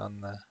exactly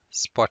on the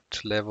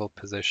spot level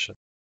position.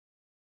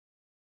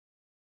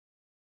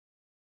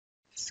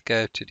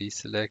 Escape to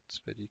deselect,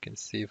 but you can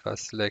see if I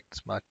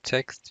select my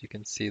text, you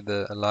can see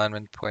the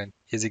alignment point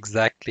is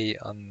exactly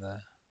on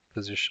the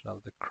position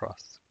of the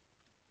cross.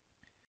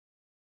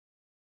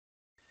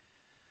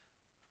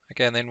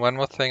 Okay, and then one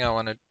more thing I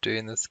want to do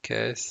in this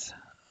case,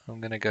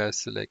 I'm going to go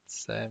select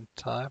same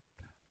type.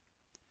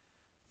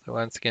 So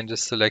once again,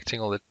 just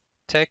selecting all the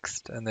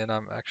text, and then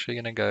I'm actually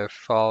going to go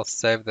file,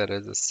 save that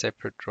as a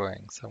separate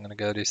drawing. So I'm going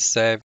to go to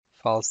save,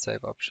 file,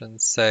 save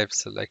options, save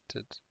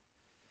selected.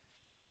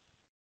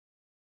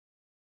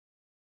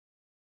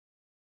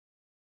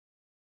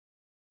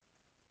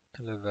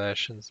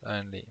 Elevations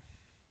only.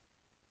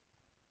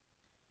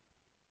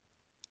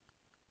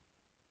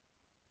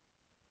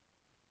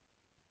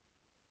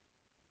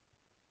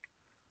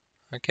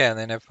 Okay, and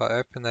then if I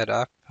open that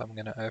up, I'm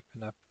going to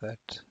open up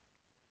that.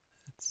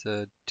 It's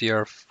a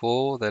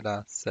DR4 that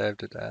I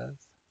saved it as.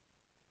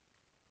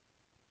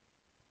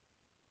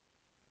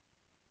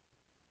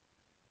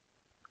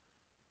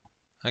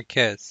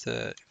 Okay, so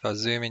if I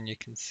zoom in, you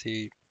can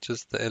see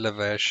just the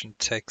elevation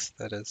text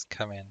that has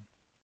come in.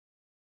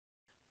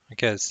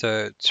 Okay,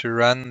 so to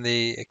run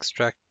the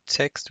extract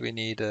text, we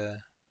need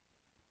a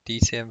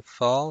DTM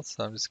file.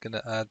 So I'm just going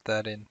to add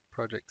that in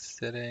project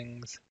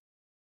settings.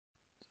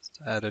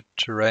 Just add a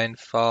terrain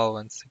file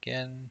once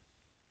again.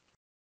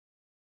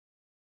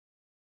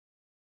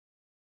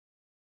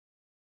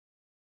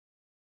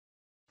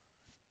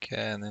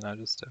 Okay, and then I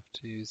just have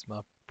to use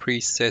my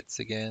presets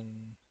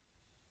again.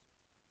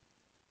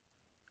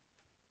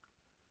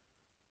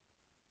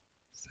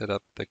 Set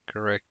up the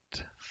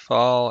correct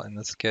file. In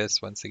this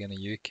case, once again,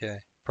 a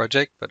UK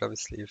project, but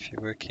obviously if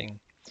you're working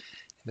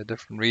in a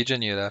different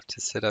region, you'd have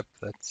to set up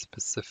that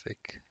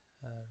specific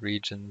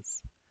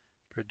region's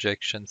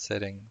projection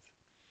settings.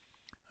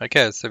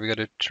 Okay, so we got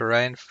a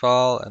terrain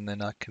file, and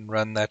then I can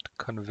run that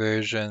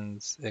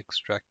conversions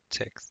extract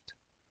text.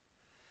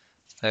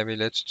 Maybe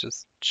let's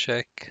just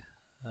check.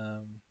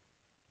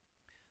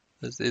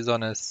 This is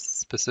on a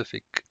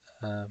specific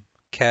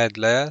CAD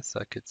layer, so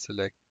I could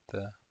select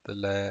the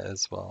layer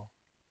as well.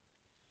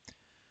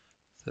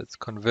 So it's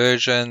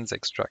conversions,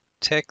 extract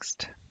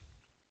text.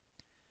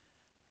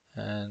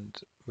 and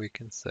we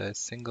can say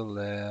single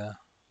layer,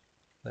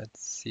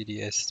 that's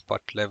CDS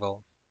spot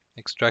level,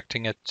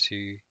 extracting it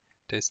to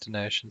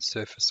destination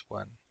surface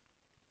 1.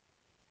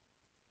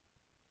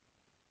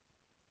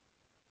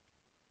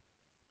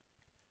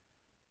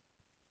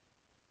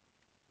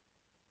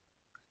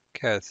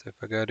 Okay, so if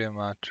I go to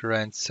my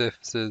terrain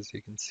surfaces,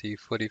 you can see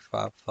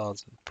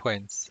 45,000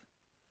 points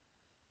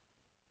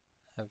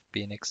have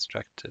been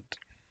extracted.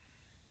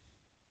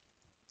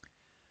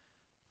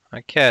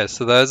 Okay,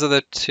 so those are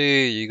the two.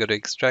 You got to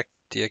extract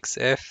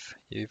DXF.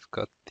 You've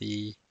got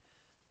the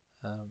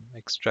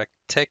extract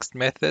text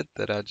method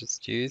that I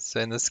just used.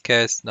 So in this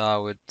case, now I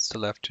would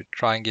still have to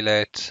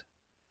triangulate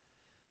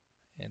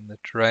in the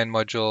terrain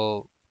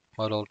module,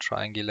 model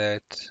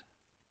triangulate.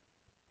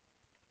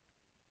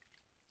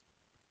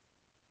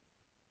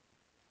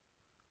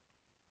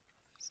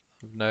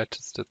 I've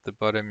noticed at the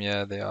bottom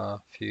here there are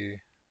a few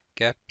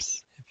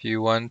gaps. If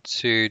you want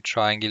to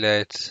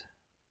triangulate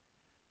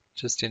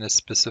just in a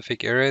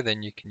specific area,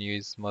 then you can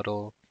use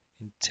model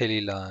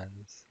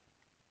IntelliLines.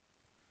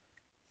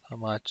 I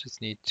might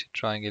just need to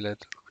triangulate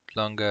a little bit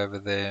longer over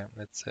there,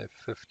 let's say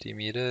 50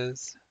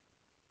 meters.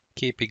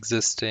 Keep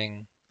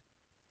existing.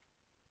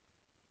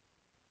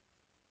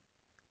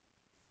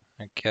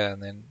 Okay,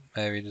 and then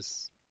maybe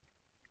just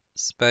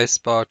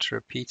spacebar to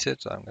repeat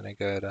it. I'm going to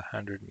go at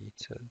 100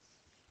 meters.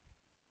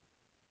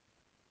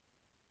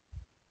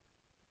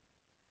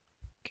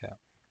 Okay.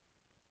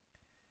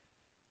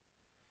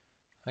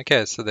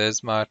 Okay, so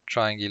there's my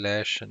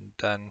triangulation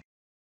done.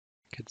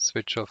 Could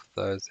switch off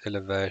those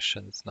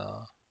elevations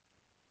now.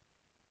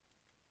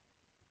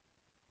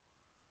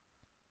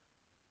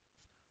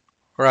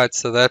 Right,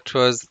 so that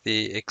was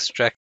the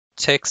extract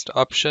text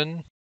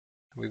option.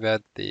 We've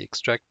had the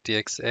extract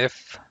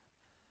DXF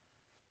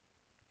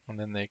and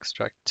then the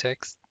extract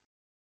text.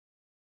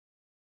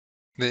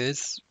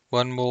 There's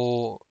one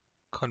more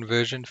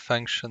conversion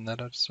function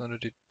that I just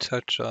wanted to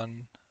touch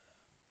on,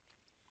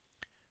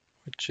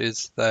 which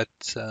is that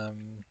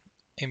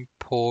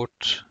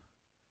import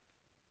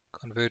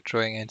convert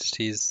drawing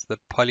entities, the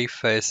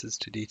polyfaces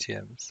to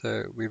DTM.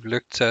 So we've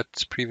looked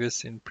at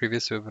in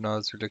previous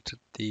webinars, we looked at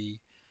the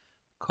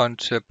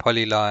contour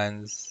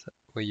polylines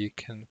where you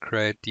can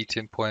create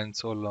DTM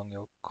points all along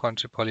your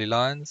contour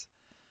polylines.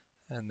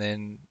 And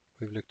then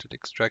we've looked at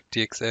extract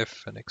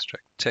DXF and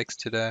extract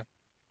text today.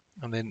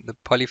 And then the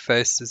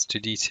polyfaces to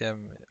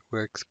DTM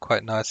works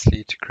quite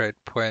nicely to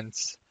create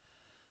points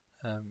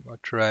or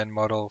terrain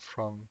model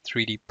from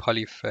 3D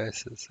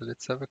polyfaces. So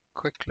let's have a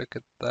quick look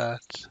at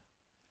that.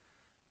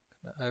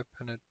 I'm gonna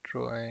open a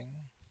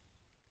drawing.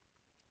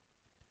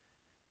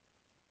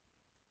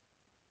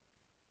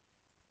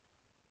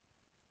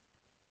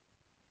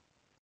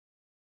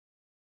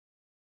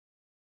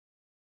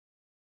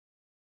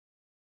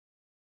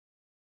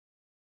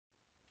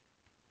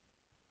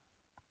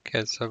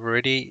 Okay, so I've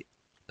already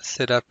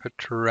set up a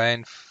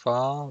terrain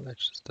file.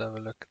 Let's just have a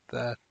look at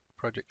that.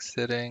 Project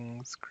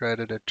settings,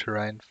 created a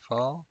terrain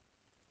file.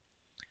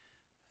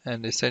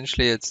 And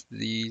essentially it's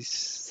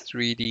these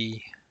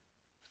 3D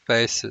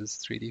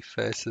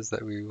faces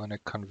that we want to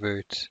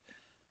convert.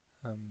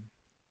 Sorry,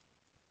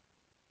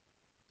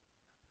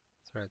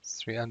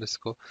 it's 3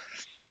 underscore.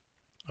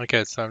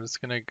 Okay, so I'm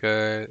just going to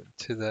go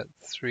to that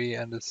 3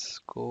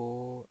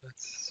 underscore.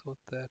 Let's sort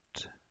that.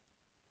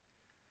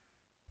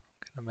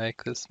 I'm going to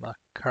make this my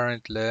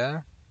current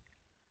layer.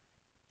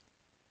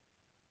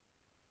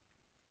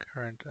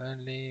 Current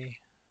only.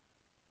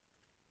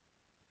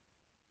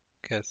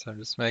 Okay, so I'm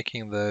just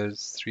making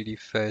those 3D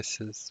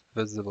faces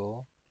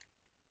visible.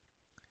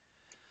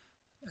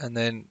 And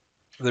then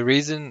the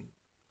reason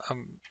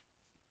I'm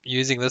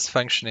using this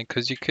function,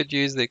 because you could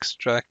use the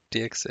extract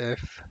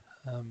DXF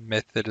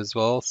method as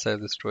well,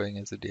 save this drawing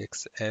as a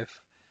DXF,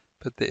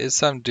 but there is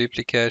some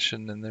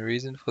duplication, and the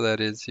reason for that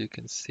is you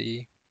can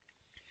see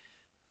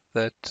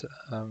that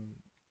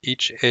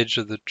each edge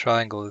of the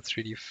triangle, the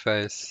 3D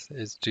face,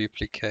 is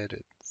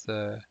duplicated.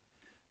 So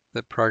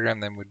the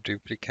program then would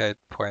duplicate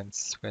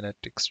points when it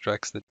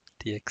extracts the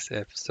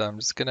DXF. So I'm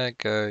just going to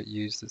go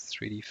use this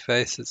 3D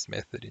faces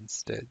method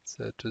instead.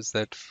 So it was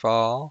that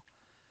file,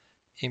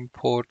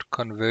 import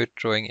convert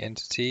drawing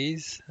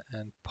entities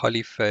and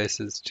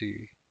polyfaces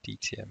to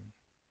DTM.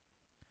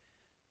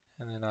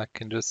 And then I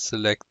can just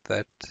select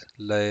that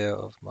layer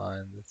of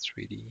mine, the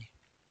 3D.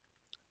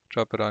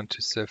 Drop it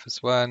onto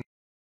surface 1.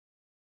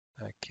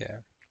 Okay.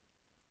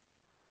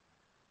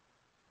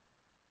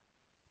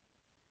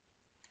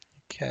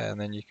 Okay,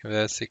 and then you can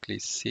basically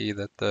see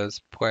that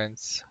those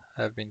points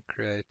have been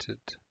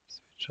created.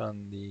 Switch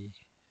on the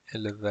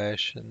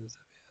elevations.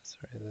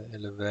 Sorry, the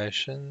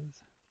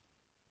elevations.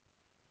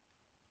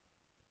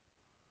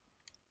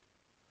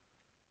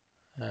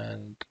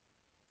 And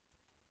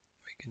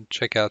we can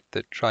check out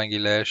the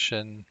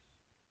triangulation.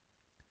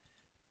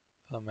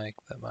 I'll make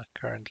that my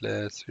current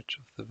layer, switch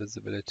off the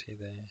visibility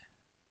there.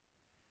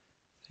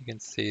 You can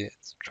see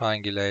it's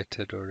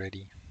triangulated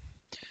already.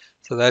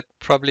 So that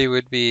probably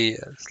would be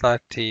a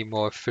slightly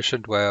more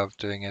efficient way of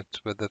doing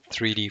it with the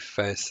 3D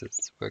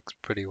faces. Works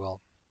pretty well.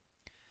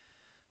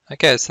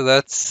 Okay, so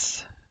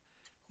that's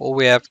all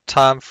we have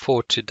time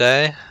for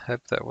today.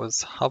 Hope that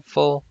was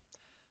helpful.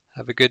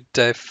 Have a good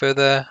day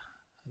further.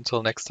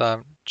 Until next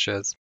time,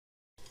 cheers.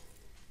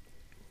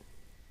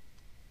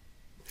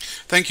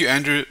 Thank you,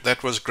 Andrew.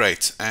 That was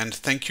great. And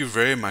thank you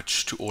very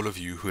much to all of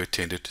you who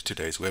attended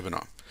today's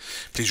webinar.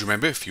 Please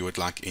remember, if you would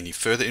like any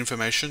further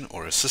information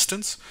or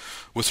assistance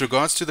with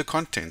regards to the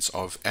contents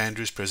of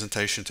Andrew's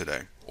presentation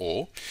today,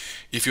 or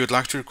if you would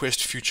like to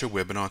request future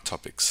webinar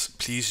topics,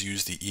 please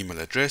use the email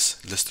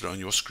address listed on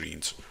your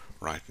screens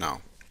right now.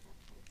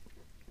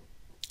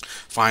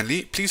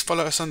 Finally, please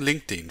follow us on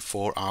LinkedIn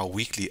for our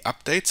weekly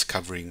updates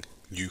covering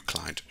new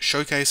client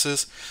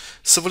showcases,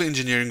 civil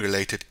engineering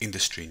related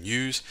industry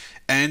news,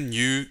 and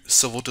new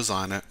civil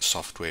designer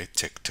software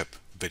tech tip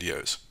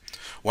videos.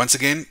 Once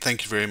again,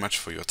 thank you very much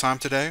for your time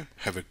today.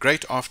 Have a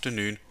great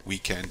afternoon,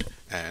 weekend,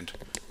 and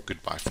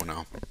goodbye for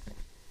now.